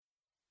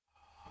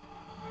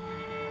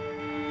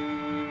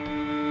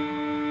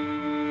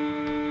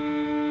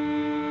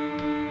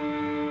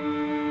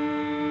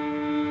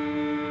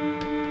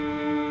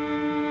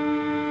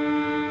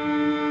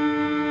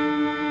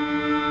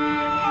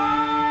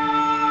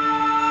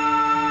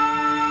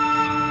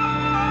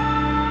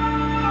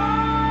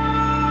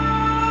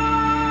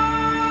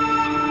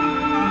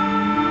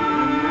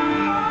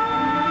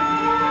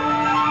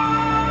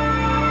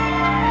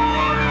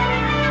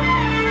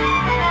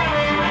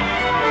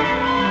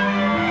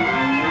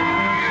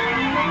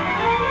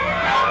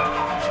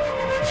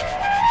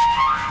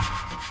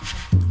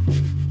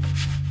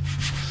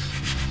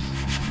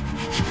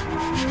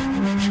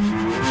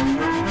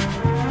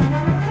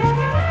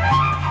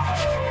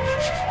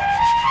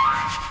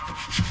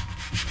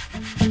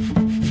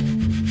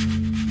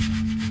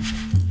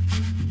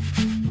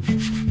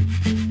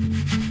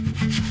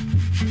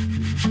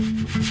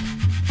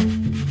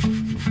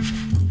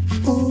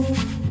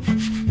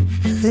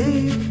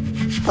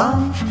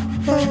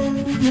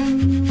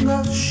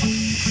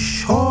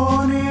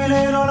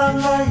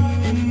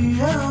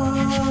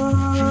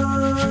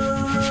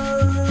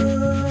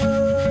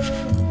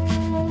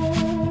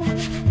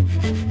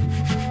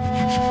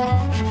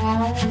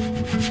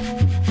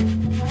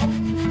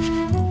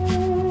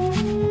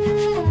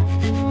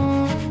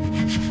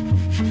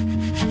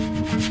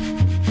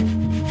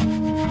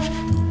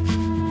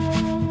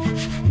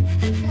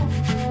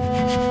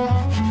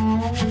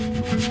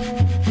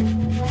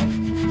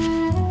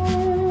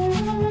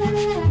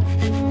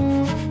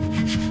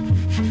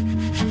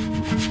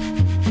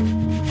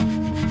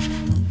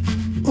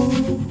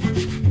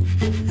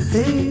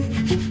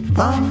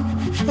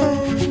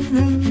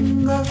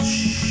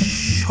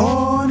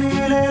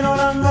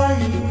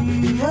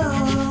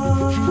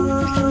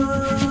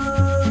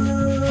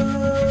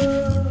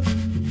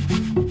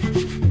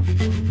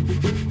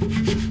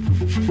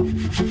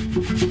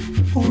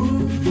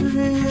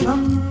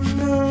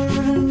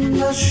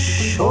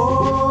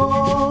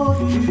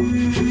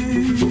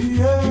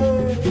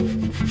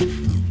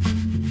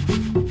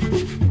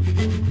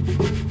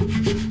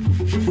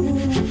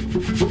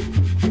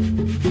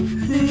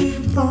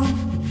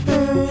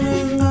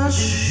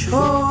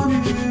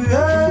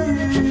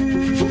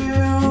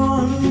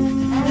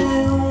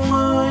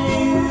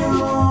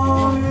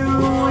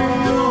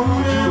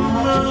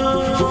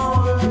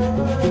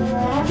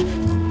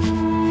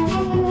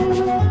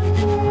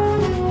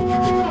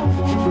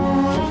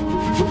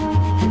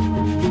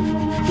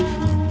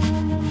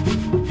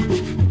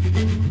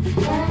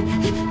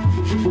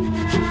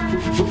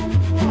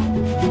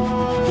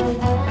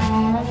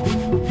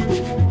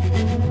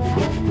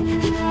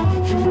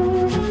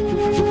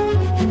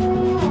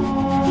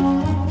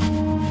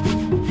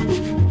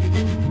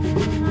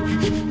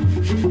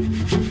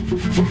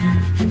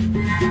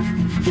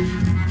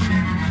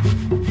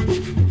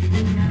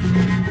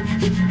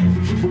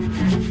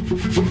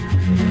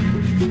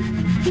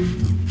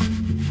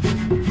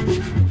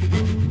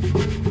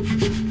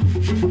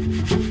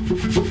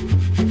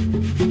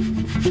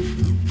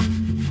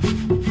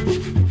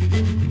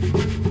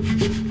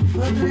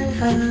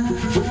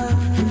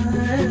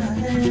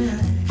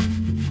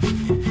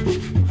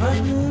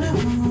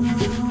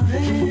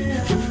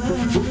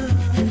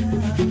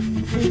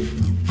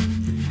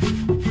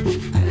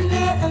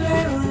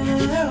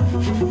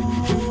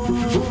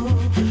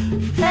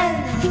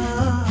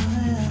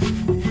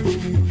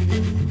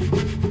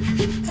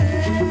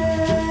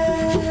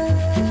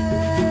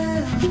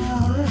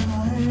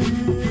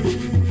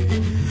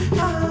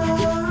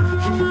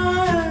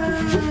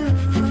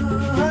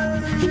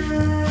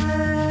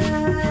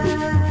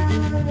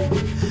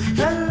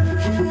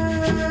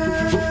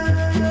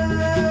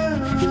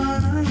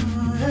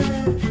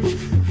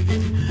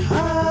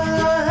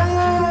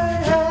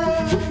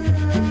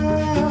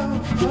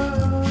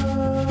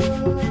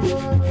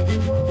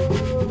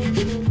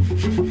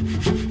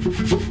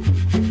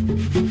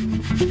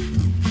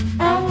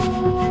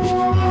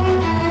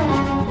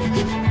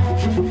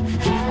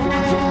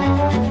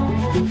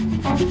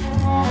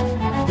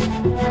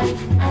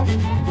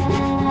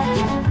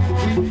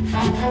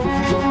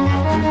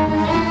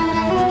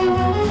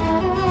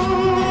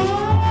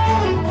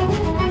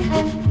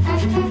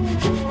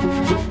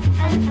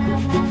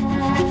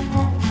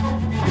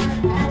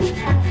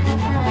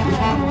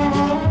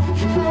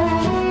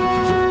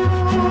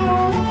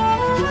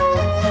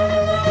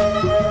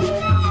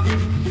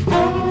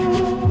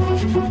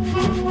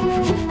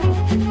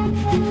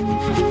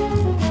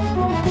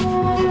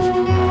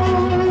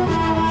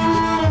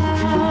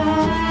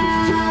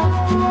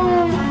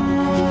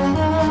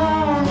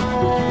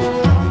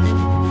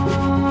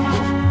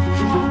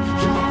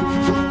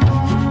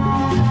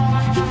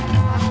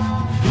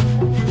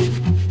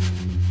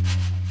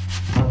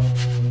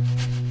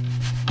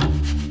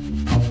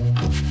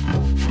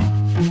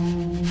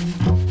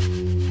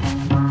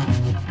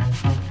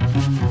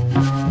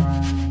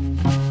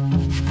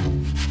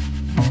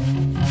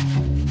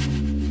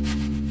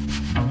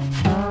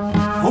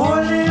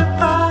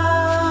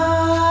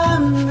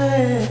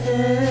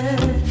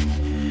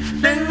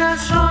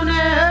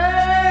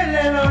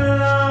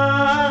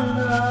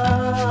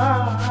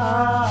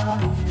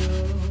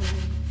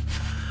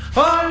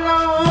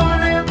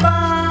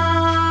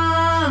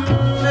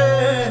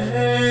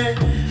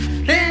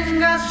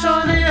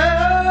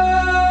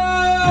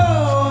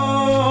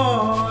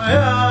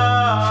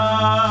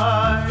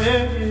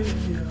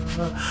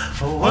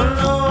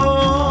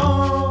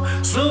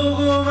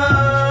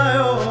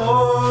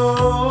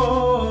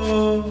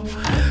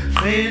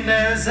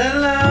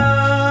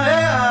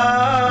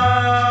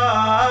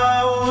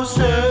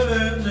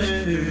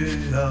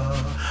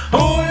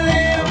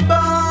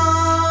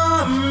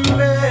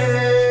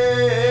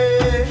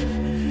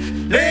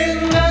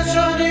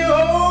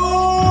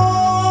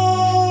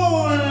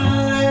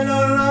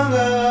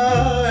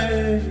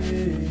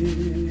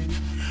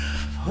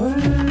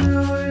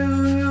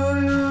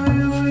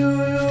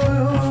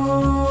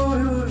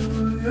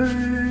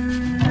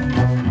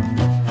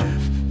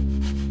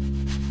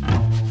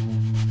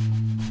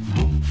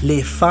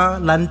Fa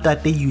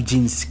Lantate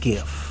Eugene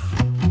Skeef,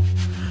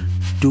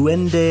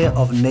 Duende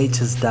of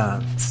nature's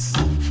dance.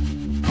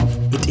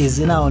 It is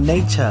in our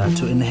nature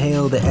to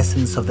inhale the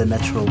essence of the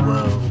natural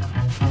world,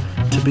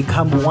 to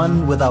become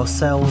one with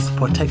ourselves,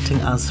 protecting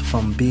us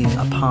from being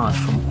apart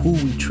from who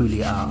we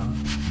truly are.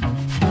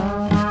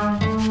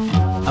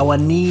 Our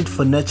need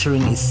for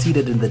nurturing is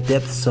seated in the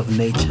depths of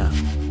nature,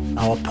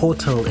 our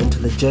portal into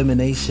the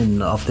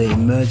germination of the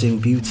emerging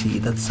beauty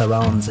that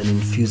surrounds and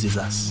infuses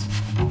us.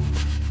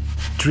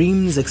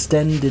 Dreams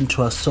extend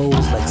into our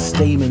souls like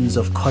stamens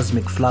of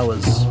cosmic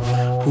flowers,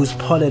 whose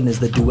pollen is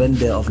the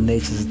duende of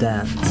nature's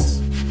dance.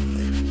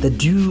 The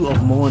dew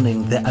of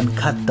morning, the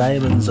uncut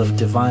diamonds of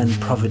divine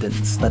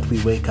providence that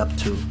we wake up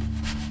to.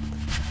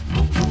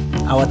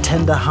 Our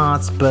tender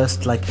hearts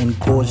burst like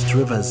engorged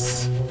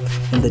rivers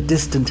in the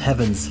distant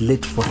heavens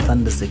lit for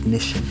thunder's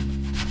ignition.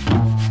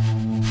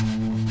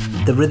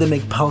 The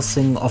rhythmic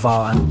pulsing of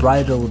our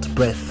unbridled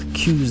breath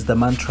cues the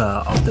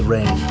mantra of the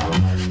rain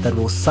that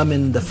will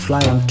summon the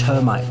flying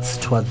termites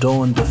to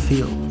adorn the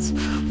fields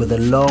with a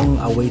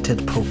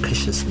long-awaited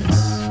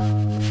propitiousness.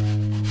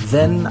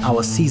 Then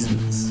our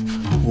seasons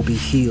will be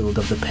healed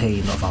of the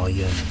pain of our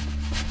yearning.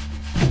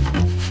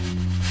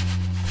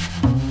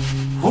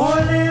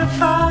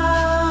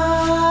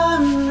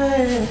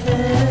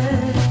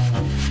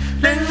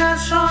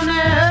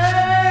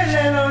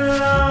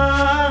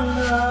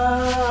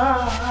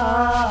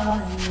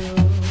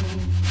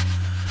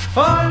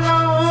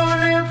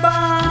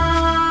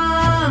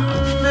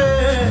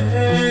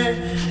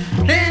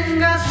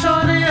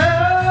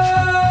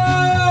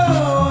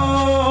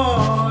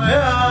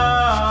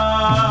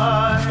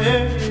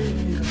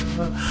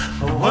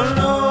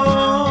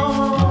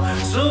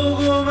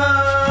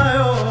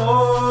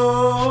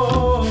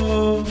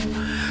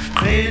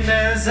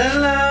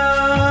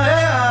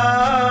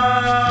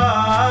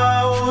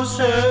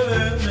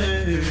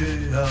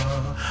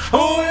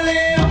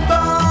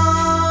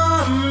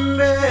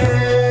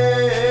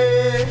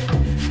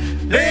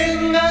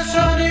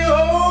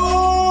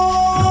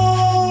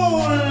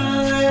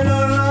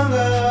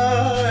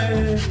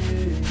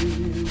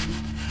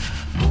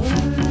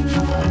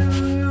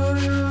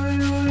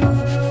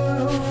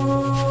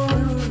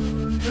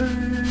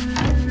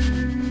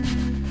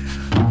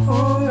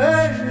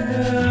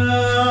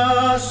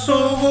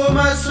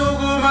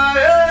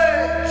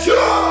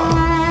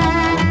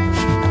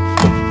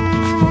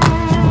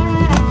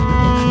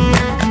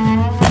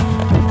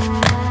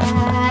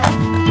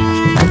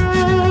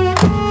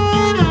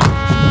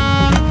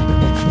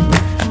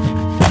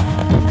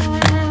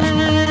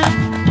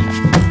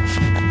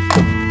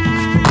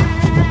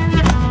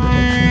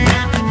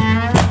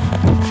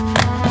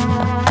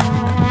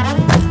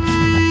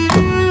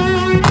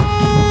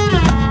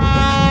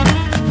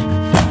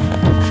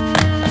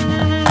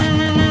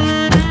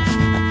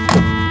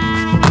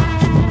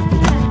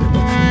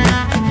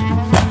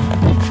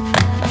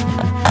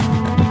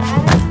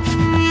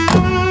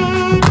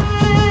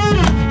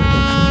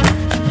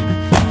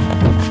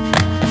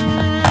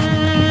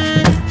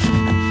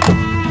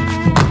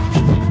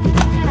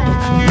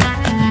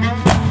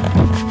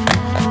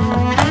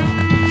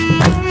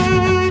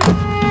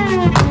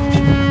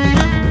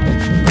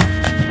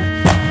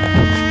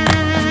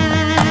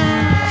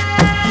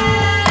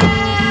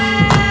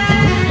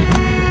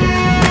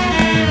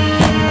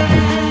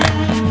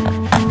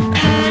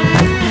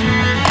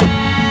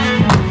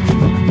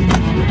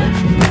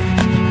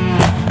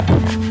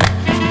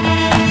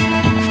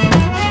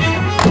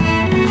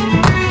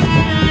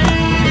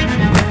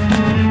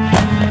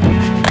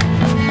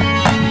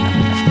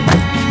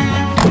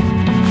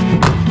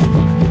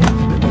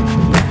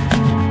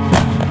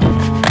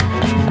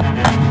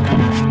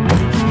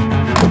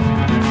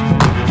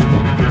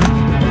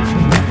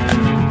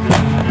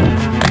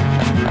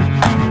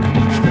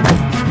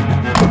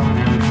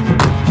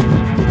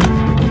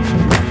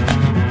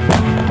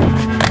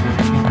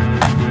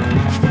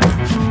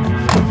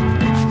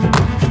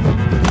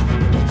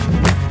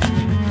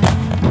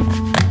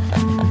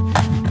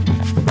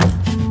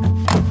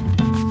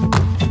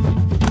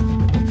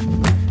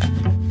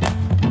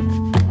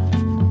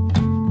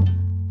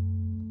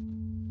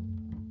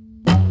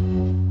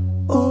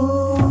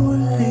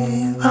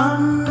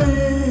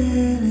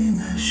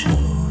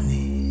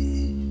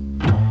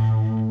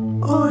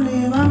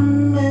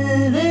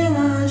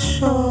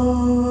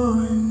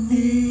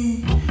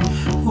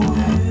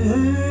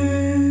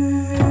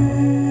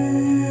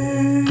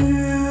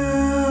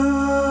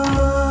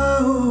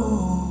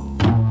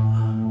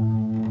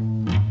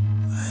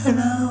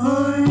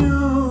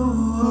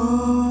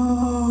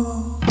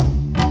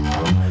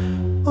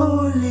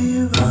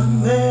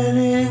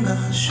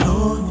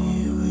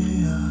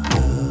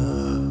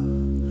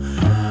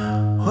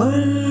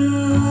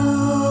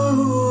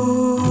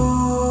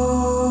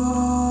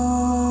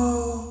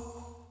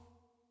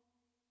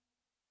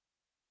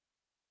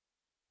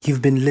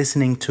 You've been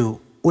listening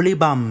to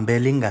Ulibambe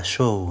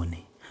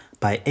Lingashoni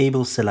by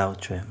Abel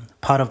Selaocoe,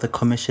 part of the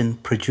commission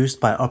produced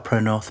by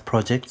Opera North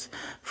Projects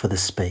for the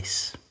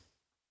space.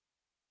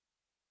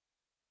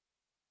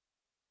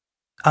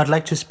 I'd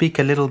like to speak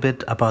a little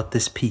bit about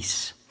this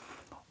piece.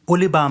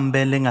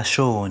 Ulibambe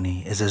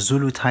Lingashoni is a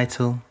Zulu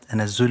title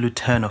and a Zulu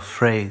turn of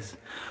phrase,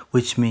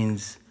 which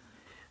means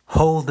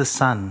hold the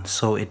sun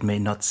so it may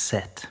not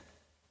set.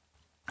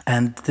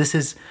 And this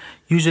is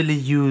usually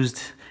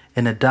used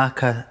in a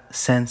darker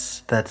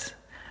sense that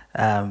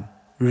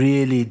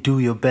really do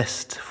your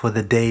best for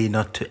the day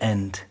not to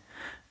end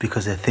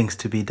because there are things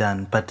to be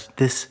done. But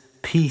this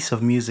piece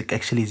of music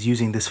actually is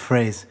using this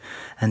phrase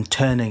and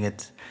turning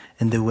it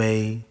in the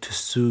way to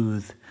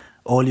soothe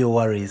all your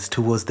worries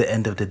towards the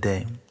end of the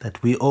day.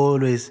 That we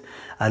always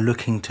are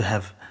looking to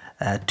have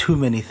too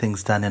many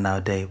things done in our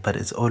day, but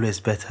it's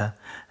always better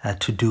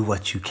to do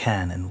what you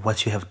can, and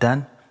what you have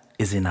done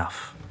is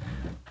enough.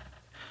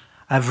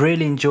 I've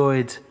really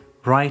enjoyed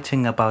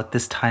writing about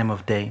this time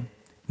of day,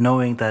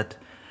 knowing that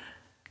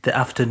the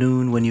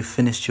afternoon when you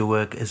finished your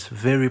work is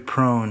very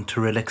prone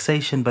to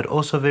relaxation, but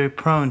also very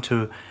prone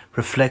to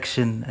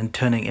reflection and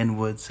turning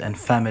inwards and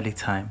family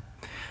time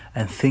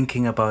and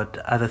thinking about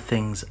other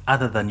things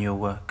other than your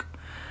work.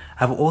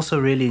 I've also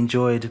really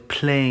enjoyed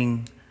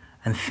playing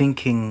and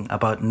thinking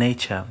about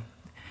nature.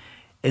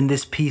 In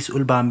this piece,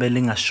 Ulibambe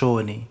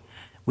Lingashoni,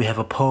 we have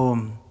a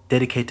poem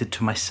dedicated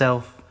to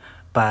myself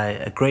by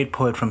a great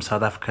poet from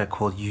South Africa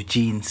called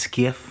Eugene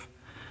Skeef.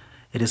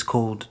 It is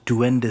called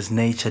Duende's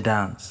Nature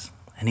Dance.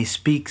 And he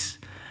speaks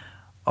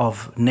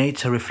of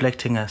nature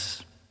reflecting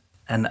us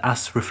and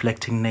us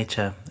reflecting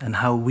nature and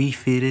how we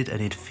feed it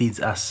and it feeds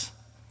us.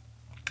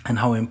 And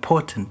how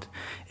important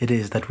it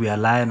is that we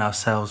align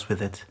ourselves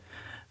with it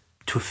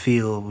to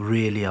feel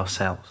really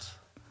ourselves.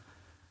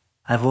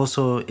 I've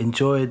also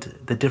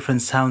enjoyed the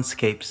different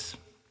soundscapes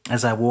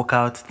as I walk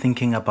out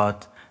thinking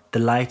about the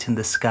light in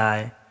the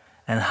sky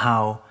and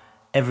how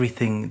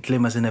everything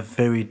glimmers in a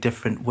very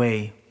different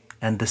way,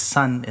 and the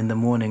sun in the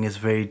morning is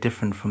very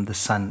different from the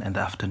sun in the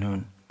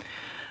afternoon.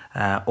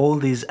 All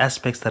these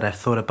aspects that I've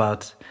thought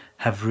about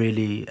have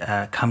really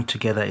come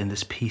together in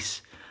this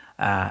piece,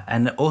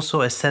 and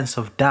also a sense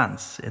of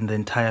dance in the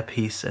entire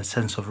piece, a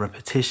sense of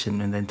repetition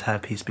in the entire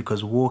piece,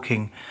 because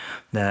walking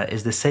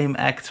is the same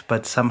act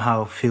but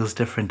somehow feels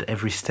different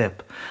every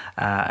step,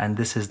 and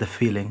this is the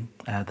feeling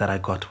that I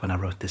got when I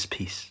wrote this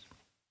piece.